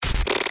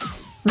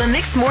The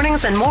Mixed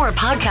Mornings and More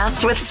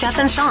podcast with Steph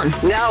and Sean.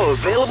 Now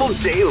available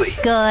daily.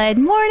 Good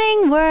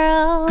morning,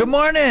 world. Good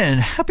morning.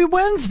 Happy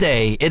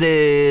Wednesday. It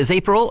is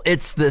April.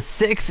 It's the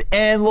 6th.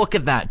 And look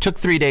at that. Took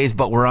 3 days,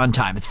 but we're on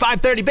time. It's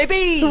 5:30,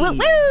 baby.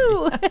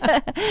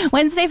 Woo!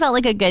 Wednesday felt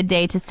like a good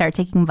day to start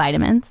taking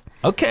vitamins.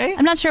 Okay.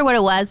 I'm not sure what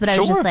it was, but I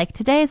was just like,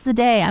 today's the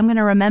day. I'm going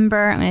to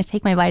remember. I'm going to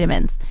take my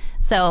vitamins.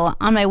 So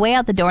on my way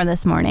out the door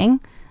this morning,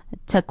 I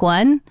took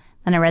one.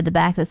 Then I read the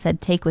back that said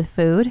take with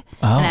food.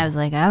 And I was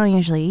like, I don't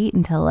usually eat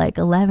until like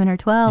 11 or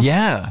 12.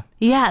 Yeah.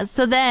 Yeah.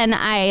 So then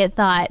I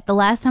thought the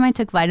last time I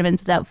took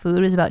vitamins without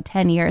food was about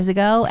 10 years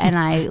ago. And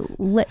I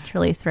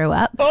literally threw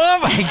up. Oh,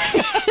 my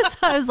God. So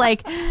I was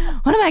like,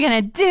 what am I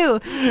going to do?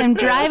 I'm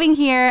driving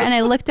here and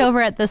I looked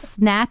over at the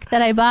snack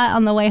that I bought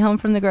on the way home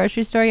from the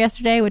grocery store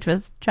yesterday, which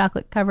was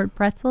chocolate covered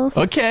pretzels.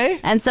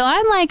 Okay. And so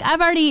I'm like, I've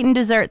already eaten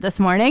dessert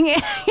this morning.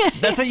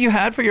 That's what you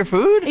had for your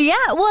food? Yeah,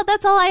 well,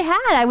 that's all I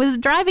had. I was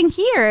driving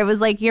here. It was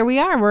like, here we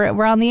are.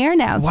 We're on the air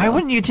now. Why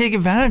wouldn't you take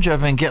advantage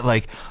of it and get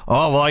like,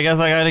 oh, well, I guess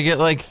I got to get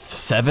like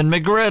 7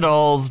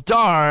 McGriddles.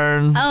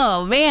 Darn.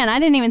 Oh, man, I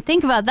didn't even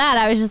think about that.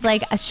 I was just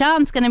like,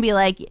 Sean's going to be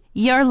like,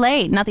 you're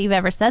late. Not that you've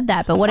ever said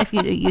that, but what if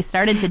you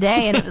started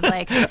today and it was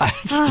like... I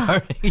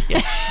started,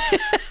 yeah.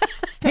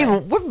 Hey,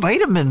 what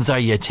vitamins are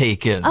you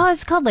taking? Oh,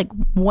 it's called like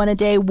One A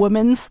Day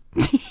Women's.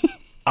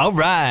 All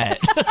right.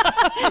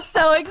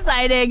 So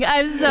exciting.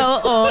 I'm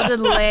so old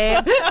and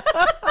lame.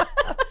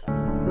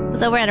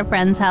 So we're at a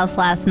friend's house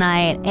last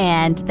night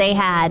and they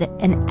had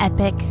an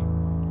epic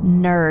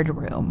nerd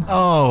room.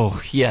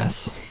 Oh,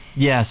 yes.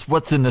 Yes.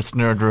 What's in this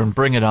nerd room?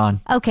 Bring it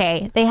on.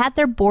 Okay. They had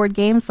their board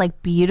games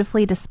like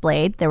beautifully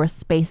displayed. There were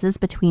spaces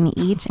between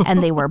each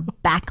and they were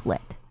backlit.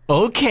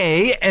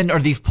 Okay. And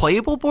are these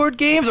playable board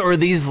games or are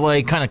these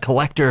like kind of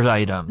collector's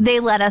items? They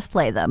let us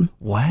play them.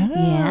 Wow.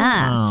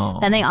 Yeah.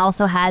 Then they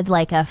also had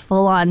like a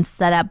full-on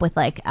setup with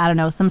like, I don't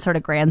know, some sort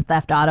of Grand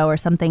Theft Auto or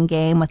something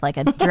game with like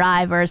a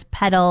driver's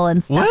pedal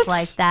and stuff What?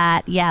 like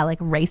that. Yeah, like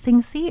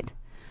racing seat.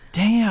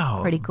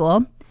 Damn. Pretty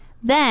cool.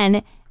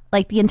 Then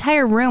like the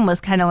entire room was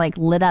kind of like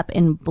lit up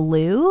in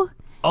blue.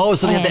 Oh,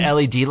 so they had the And-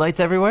 LED lights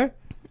everywhere?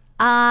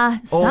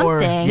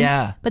 Something.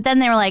 Yeah. But then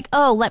they were like,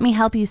 oh, let me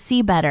help you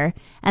see better.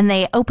 And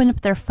they opened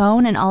up their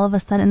phone and all of a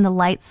sudden the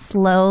light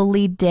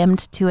slowly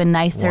dimmed to a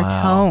nicer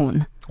Wow.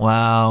 tone.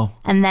 Wow.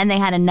 And then they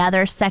had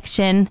another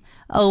section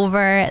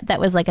over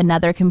that was like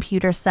another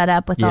computer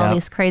setup with all Yep.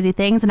 these crazy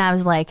things. And I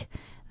was like,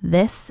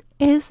 this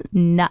is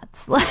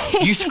nuts.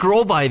 Like, You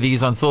scroll by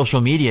these on social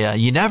media.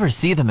 You never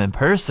see them in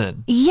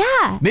person.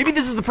 yeah, Maybe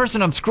this is the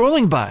person I'm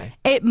scrolling by.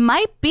 it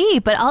might be.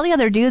 But all the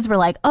other dudes were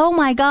like, oh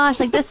my gosh,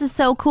 like this is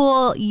so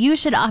cool. You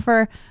should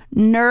offer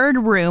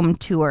nerd room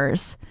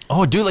tours.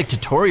 Oh, do like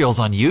tutorials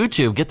on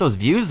YouTube. Get those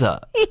views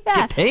up. Yeah.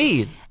 Get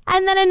paid.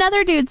 And then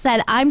another dude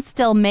said, I'm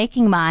still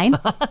making mine.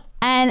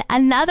 And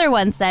another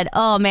one said,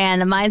 oh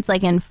man, mine's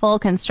like in full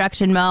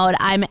construction mode.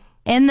 I'm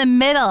in the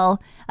middle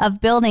of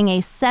building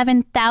a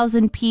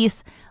 7,000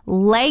 piece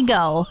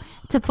Lego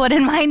to put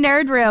in my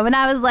nerd room. And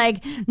I was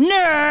like,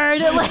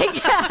 nerd.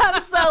 Like,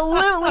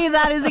 absolutely.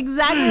 That is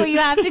exactly what you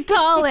have to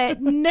call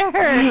it.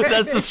 Nerd.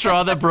 That's the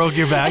straw that broke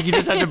your back. You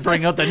just had to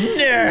bring out the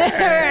nerd.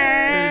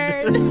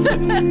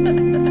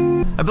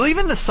 Nerd. I believe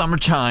in the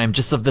summertime,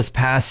 just of this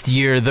past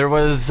year, there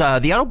was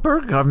the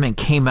Alberta government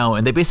came out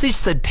and they basically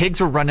said pigs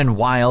were running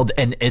wild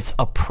and it's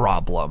a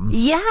problem.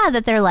 Yeah,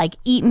 that they're like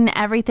eating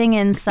everything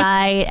in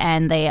sight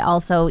and they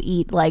also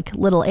eat like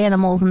little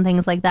animals and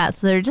things like that.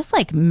 So they're just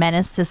like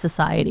menace to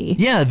society.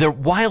 Yeah, they're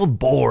wild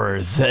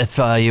boars, if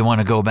you want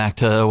to go back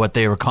to what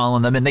they were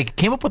calling them. And they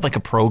came up with like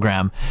a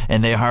program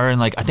and they hired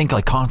like, I think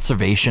like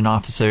conservation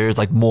officers,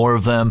 like more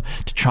of them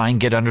to try and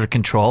get under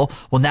control.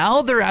 Well,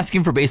 now they're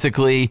asking for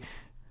basically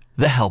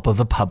the help of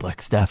the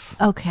public, Steph.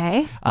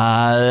 Okay.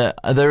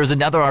 There was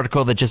another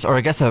article that just, or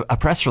I guess a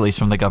press release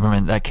from the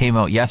government that came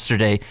out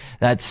yesterday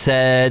that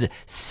said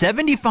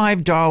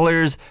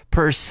 $75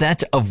 per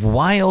set of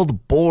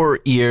wild boar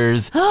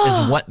ears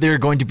is what they're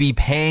going to be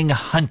paying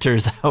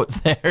hunters out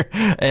there.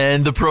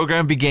 And the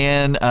program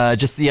began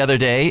just the other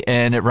day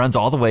and it runs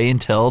all the way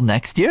until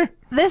next year.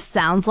 This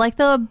sounds like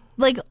the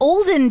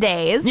olden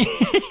days.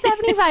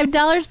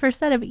 $75 per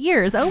set of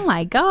ears. Oh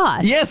my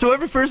gosh. Yeah, so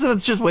every person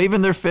that's just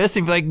waving their fist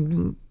and be like,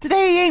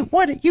 today ain't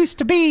what it used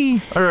to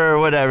be, or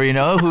whatever, you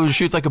know, who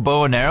shoots like a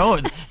bow and arrow.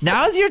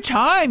 Now's your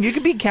time. You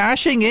could be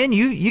cashing in.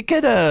 You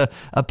get a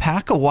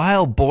pack of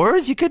wild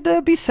boars. You could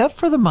be set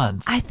for the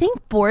month. I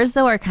think boars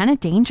though are kind of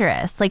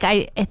dangerous. Like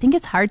I think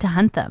it's hard to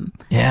hunt them.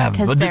 Yeah,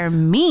 Because but they're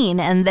mean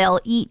and they'll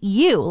eat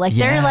you. Like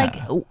they're Yeah. like,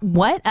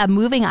 what? A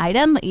moving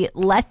item?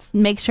 Let's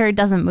make sure it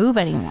doesn't move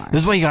anymore.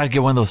 this is why you gotta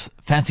get one of those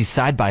fancy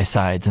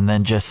side-by-sides and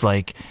then just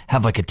like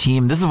have like a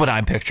team. This is what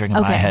I'm picturing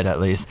in my head, at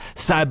least.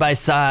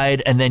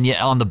 Side-by-side, and then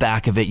on the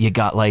back of it, you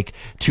got like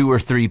 2 or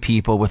 3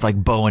 people with like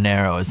bow and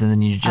arrows, and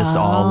then you just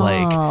all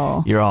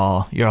like, you're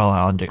all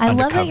undercover. I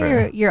love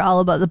that you're all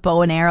about the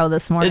bow and arrow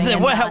this morning.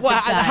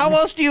 How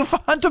else do you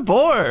hunt a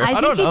boar? I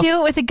think you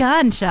do it with a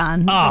gun,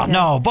 Sean. Oh,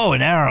 no, bow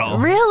and arrow.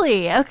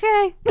 Really?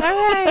 Okay.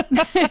 All right.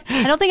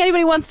 I don't think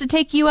anybody wants to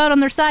take you out on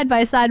their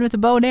side-by-side with a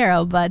bow and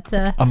arrow, but...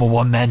 I'm a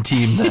one-man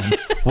team then.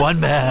 One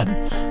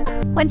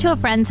man. Went to a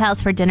friend's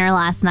house for dinner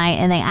last night,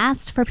 and they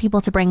asked for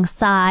people to bring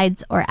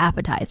sides or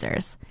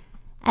appetizers.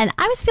 And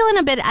I was feeling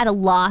a bit at a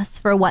loss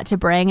for what to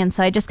bring, and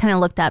so I just kind of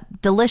looked up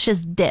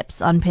delicious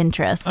dips on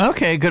Pinterest.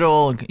 Okay, good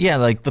old,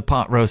 like the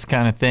pot roast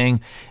kind of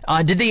thing.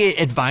 Did they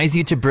advise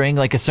you to bring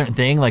like a certain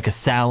thing, like a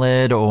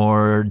salad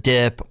or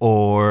dip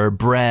or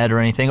bread or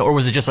anything? Or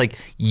was it just like,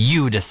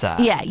 you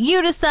decide? Yeah,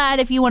 you decide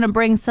if you want to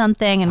bring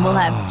something, and we'll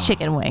have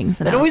chicken wings.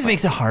 That always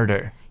makes it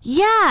harder.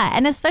 Yeah,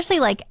 and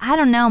especially like, I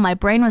don't know, my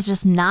brain was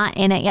just not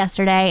in it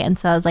yesterday, and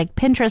so I was like,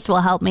 Pinterest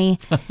will help me.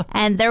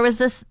 And there was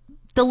this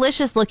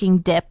delicious looking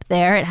dip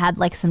there. It had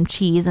like some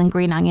cheese and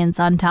green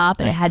onions on top,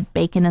 and it had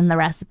bacon in the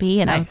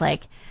recipe, and I was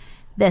like,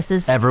 this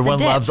is everyone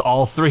loves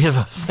all 3 of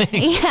those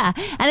things. Yeah,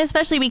 and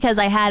especially because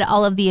I had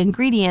all of the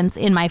ingredients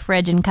in my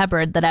fridge and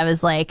cupboard that I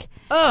was like,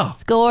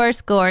 score,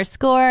 score,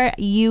 score,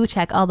 you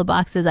check all the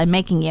boxes, I'm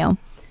making you.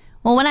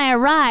 Well, when I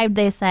arrived,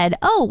 they said,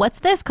 oh, what's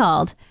this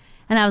called?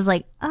 And I was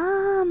like,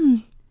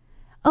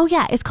 oh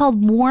yeah, it's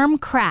called warm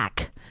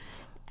crack.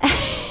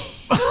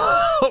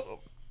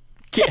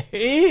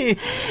 Okay.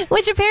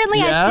 Which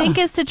apparently I think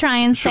is to try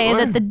and say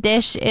that the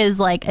dish is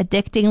like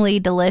addictingly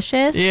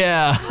delicious.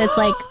 Yeah. It's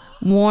like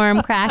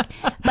warm crack.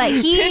 But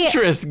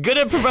Pinterest, good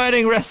at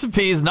providing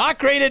recipes, not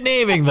great at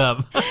naming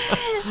them.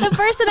 The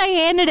person I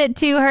handed it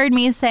to heard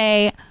me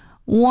say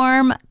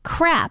warm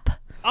crap.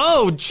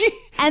 Oh, gee.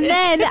 And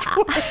then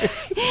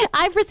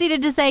I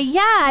proceeded to say,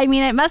 yeah, I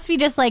mean, it must be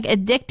just like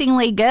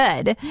addictingly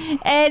good.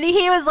 And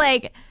he was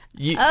like,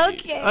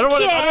 okay. I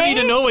don't need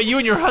to know what you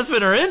and your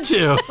husband are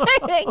into. Gross.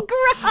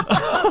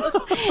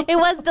 It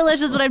was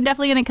delicious, but I'm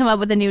definitely going to come up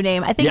with a new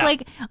name. I think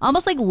like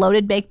almost like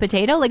loaded baked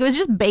potato. Like it was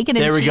just bacon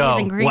and cheese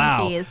and green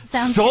cheese.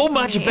 Sounds so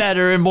much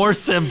better and more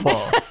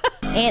simple.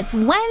 It's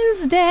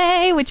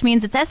Wednesday, which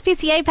means it's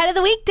SPCA Pet of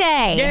the Week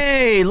Day.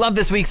 Yay! Love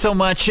this week so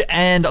much,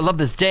 and I love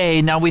this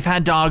day. Now, we've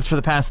had dogs for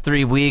the past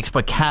 3 weeks,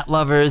 but cat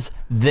lovers,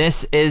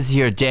 this is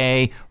your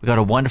day. We got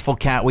a wonderful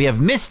cat. We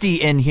have Misty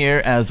in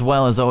here as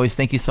well, as always.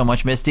 Thank you so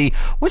much, Misty.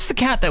 What's the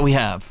cat that we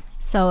have?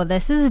 So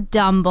this is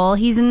Dumble.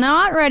 He's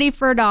not ready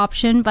for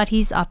adoption, but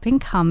he's up and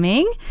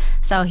coming.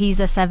 So he's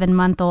a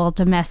 7-month-old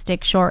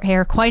domestic short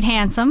hair, quite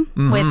handsome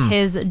with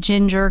his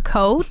ginger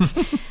coat.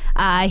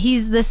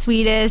 He's the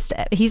sweetest.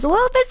 He's a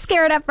little bit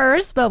scared at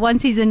first, but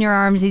once he's in your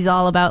arms, he's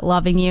all about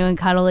loving you and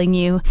cuddling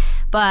you.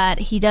 But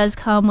he does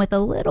come with a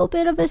little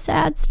bit of a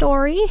sad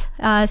story.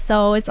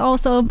 So it's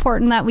also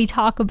important that we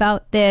talk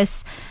about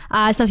this.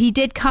 So he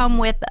did come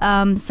with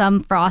some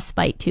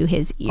frostbite to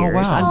his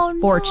ears,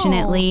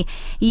 unfortunately.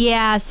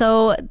 Yeah,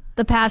 so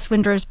the past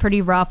winter is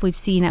pretty rough. We've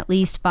seen at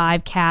least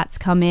 5 cats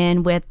come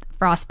in with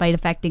frostbite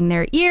affecting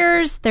their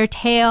ears, their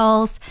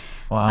tails.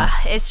 Wow.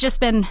 It's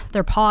just been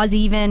their paws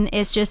even.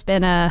 It's just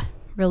been a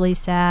really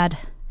sad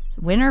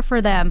winter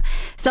for them.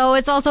 So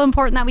it's also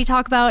important that we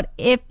talk about,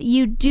 if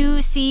you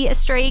do see a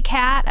stray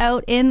cat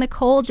out in the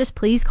cold, just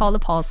please call the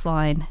pulse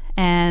line,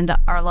 and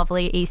our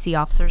lovely AC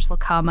officers will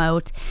come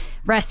out,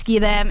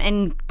 rescue them,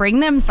 and bring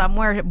them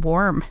somewhere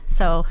warm.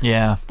 So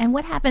yeah. And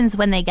what happens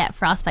when they get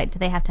frostbite? Do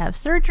they have to have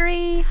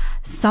surgery?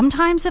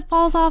 Sometimes it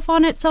falls off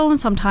on its own.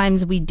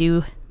 Sometimes we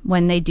do.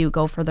 When they do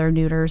go for their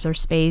neuters or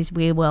spays,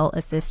 we will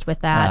assist with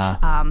that,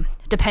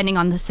 depending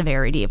on the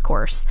severity, of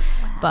course.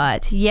 Wow.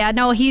 But yeah,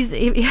 no,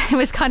 it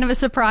was kind of a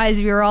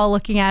surprise. We were all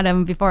looking at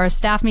him before a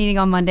staff meeting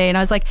on Monday, and I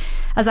was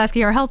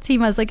asking our health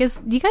team, I was like, do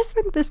you guys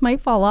think this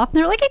might fall off? And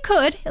they're like, it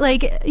could,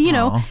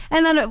 know.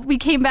 And then we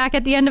came back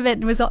at the end of it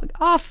and it was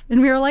off, and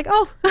we were like,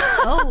 oh.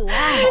 Oh,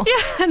 wow.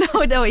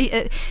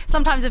 Yeah,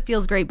 sometimes it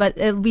feels great, but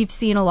we've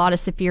seen a lot of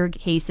severe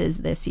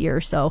cases this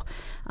year, so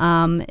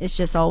it's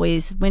just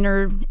always,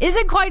 winter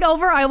isn't quite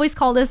over. I always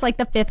call this like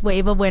the 5th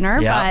wave of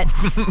winter, but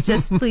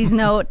just please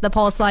note the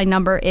pulse line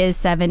number is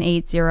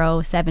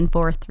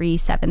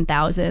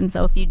 780-743-7000.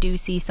 So if you do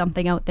see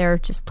something out there,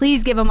 just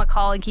please give them a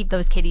call and keep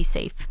those kitties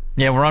safe.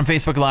 Yeah, we're on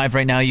Facebook Live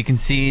right now. You can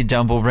see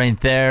Dumble right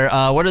there.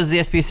 What does the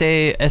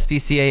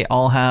SPCA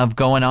all have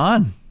going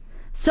on?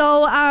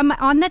 So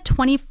on the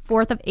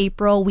 24th of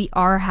April, we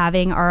are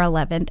having our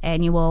 11th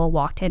annual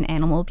Walk to End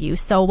Animal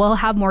Abuse. So we'll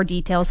have more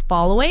details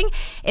following.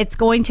 It's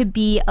going to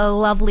be a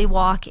lovely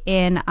walk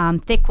in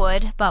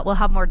Thickwood, but we'll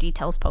have more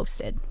details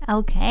posted.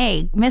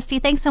 Okay. Misty,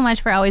 thanks so much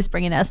for always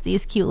bringing us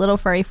these cute little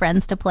furry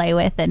friends to play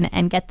with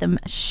and get them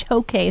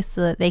showcased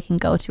so that they can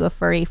go to a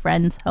furry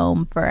friend's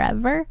home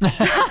forever.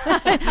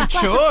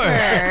 Sure.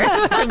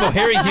 No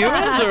hairy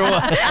humans or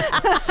what?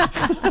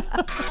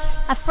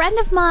 A friend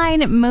of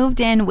mine moved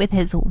in with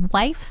his his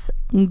wife's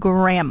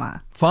grandma.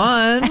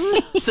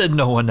 Fun, said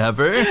no one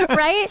ever.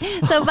 Right?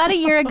 So about a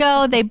year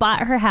ago, they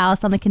bought her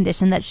house on the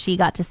condition that she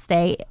got to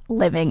stay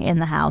living in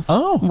the house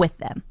with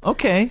them.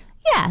 Okay.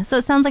 Yeah, so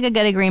it sounds like a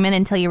good agreement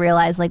until you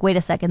realize, like, wait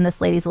a second,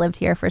 this lady's lived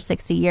here for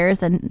 60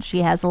 years and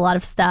she has a lot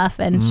of stuff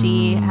and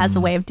she has a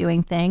way of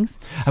doing things.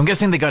 I'm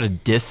guessing they got a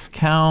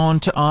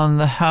discount on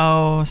the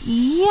house.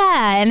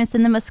 Yeah, and it's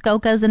in the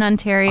Muskokas in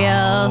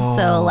Ontario,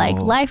 so, like,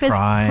 life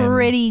prime. is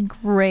pretty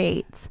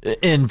great.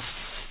 In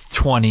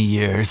 20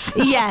 years.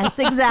 Yes,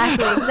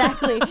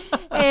 exactly.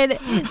 And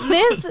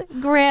this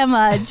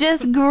grandma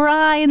just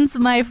grinds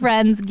my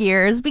friend's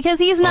gears because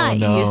he's not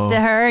no. used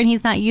to her and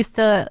he's not used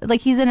to,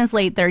 like, he's in his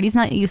late 30s,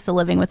 not used to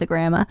living with a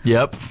grandma.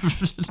 Yep.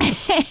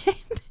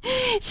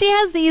 She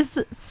has these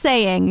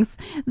sayings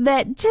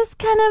that just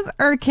kind of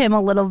irk him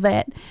a little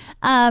bit.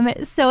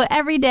 So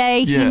every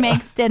day he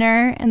makes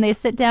dinner and they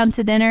sit down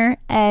to dinner,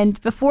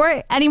 and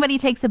before anybody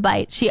takes a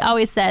bite, she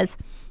always says,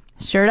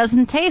 "Sure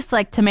doesn't taste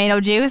like tomato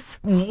juice."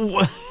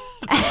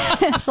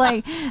 It's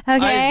like,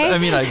 okay. I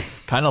mean, I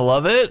kind of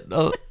love it.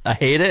 I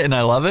hate it and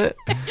I love it.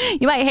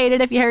 You might hate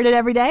it if you heard it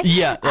every day.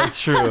 Yeah, that's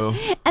true.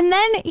 And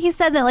then he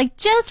said that, like,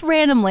 just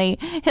randomly,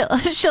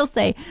 she'll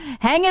say,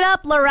 "Hang it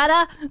up,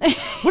 Loretta."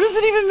 What does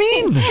it even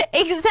mean?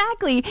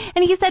 Exactly.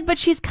 And he said, but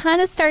she's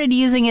kind of started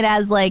using it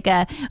as like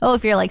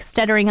if you're like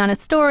stuttering on a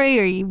story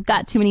or you've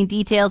got too many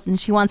details and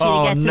she wants you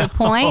to get to the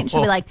point,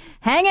 she'll be like,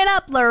 "Hang it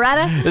up,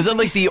 Loretta." Is that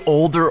like the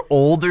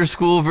older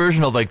school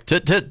version of like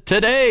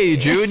today,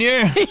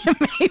 Junior?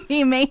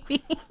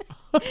 Maybe.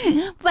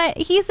 But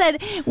he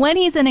said when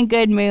he's in a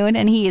good mood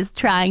and he is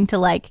trying to,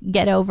 like,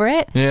 get over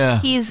it,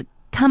 he's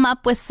come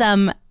up with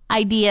some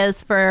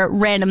ideas for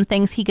random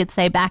things he could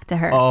say back to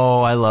her.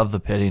 Oh, I love the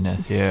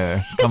pittiness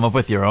here. Come up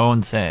with your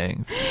own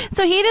sayings.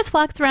 So he just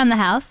walks around the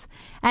house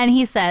and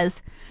he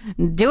says,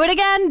 "Do it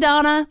again,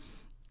 Donna."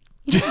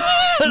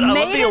 I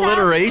love the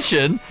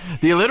alliteration.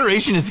 The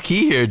alliteration is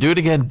key here. Do it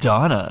again,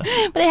 Donna.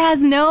 But it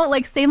has no,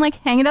 like, same like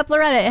 "Hang it up,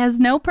 Loretta." It has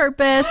no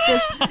purpose.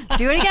 Just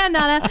do it again,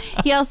 Donna.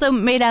 He also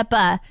made up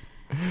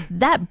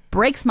 "that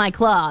breaks my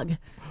clog."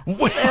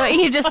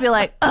 He'd just be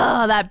like,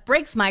 "Oh, that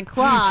breaks my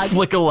clog."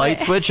 Flick a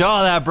light switch.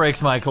 Oh, that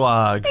breaks my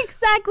clog.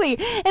 Exactly.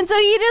 And so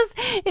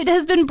it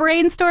has been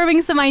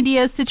brainstorming some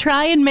ideas to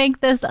try and make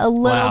this a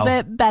little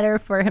bit better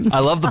for himself. I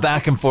love the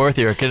back and forth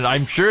here, 'cause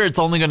I'm sure it's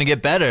only going to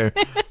get better.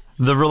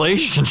 The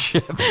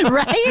relationship.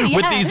 Right? Yeah.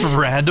 With these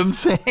random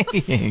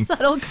sayings.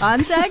 Subtle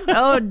context?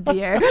 Oh,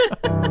 dear.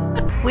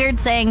 Weird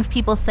sayings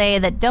people say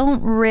that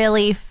don't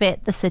really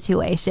fit the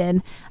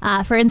situation.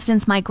 For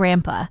instance, my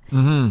grandpa.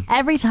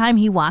 Every time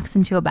he walks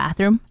into a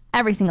bathroom,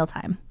 every single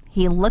time,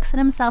 he looks at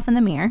himself in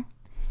the mirror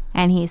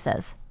and he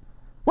says,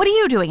 "What are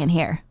you doing in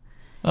here?"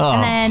 Oh.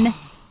 And then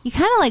you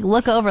kind of like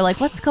look over like,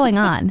 what's going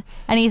on?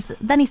 And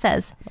then he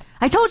says,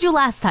 "I told you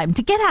last time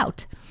to get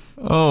out."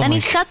 Oh, then he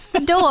shuts the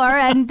door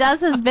and does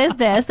his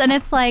business, and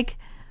it's like,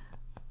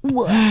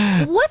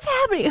 what's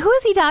happening? Who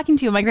is he talking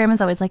to? My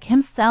grandma's always like,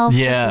 himself.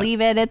 Yeah. Just leave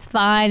it. It's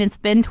fine. It's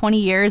been 20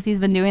 years he's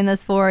been doing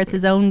this for. It's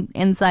his own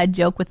inside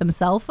joke with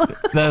himself.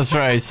 That's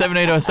right.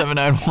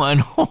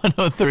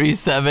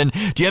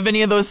 780-791-1037. Do you have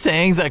any of those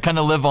sayings that kind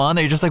of live on?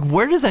 That you're just like,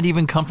 where does that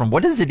even come from?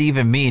 What does it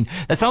even mean?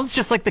 That sounds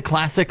just like the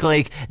classic,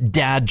 like,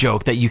 dad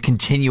joke that you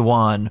continue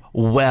on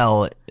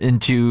well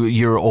into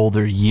your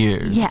older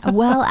years. Yeah,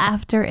 well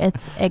after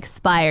it's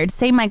expired.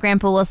 Say my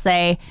grandpa will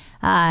say,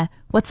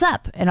 "What's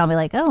up?" And I'll be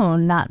like, "Oh,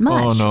 not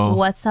much." Oh, no.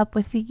 "What's up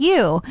with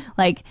you?"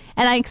 Like,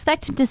 and I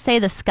expect him to say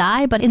the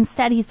sky, but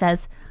instead he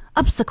says,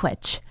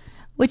 "Upsequitch,"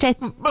 which I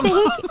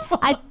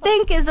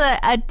think is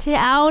a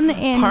town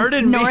in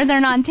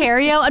northern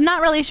Ontario. I'm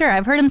not really sure.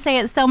 I've heard him say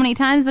it so many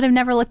times, but I've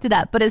never looked it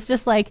up. But it's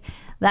just like,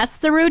 that's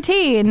the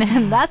routine,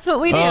 and that's what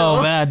we do.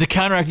 Oh, man. To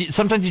counteract,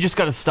 sometimes you just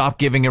got to stop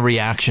giving a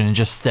reaction and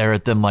just stare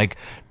at them like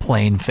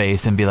plain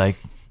face and be like,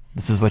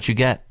 this is what you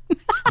get. You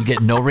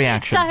get no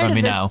reaction from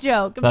me now.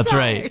 Joke. I'm That's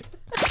tired. right.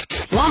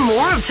 Want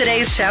more of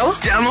today's show?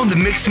 Download the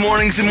Mixed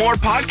Mornings and More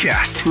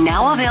podcast.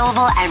 Now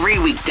available every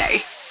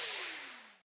weekday.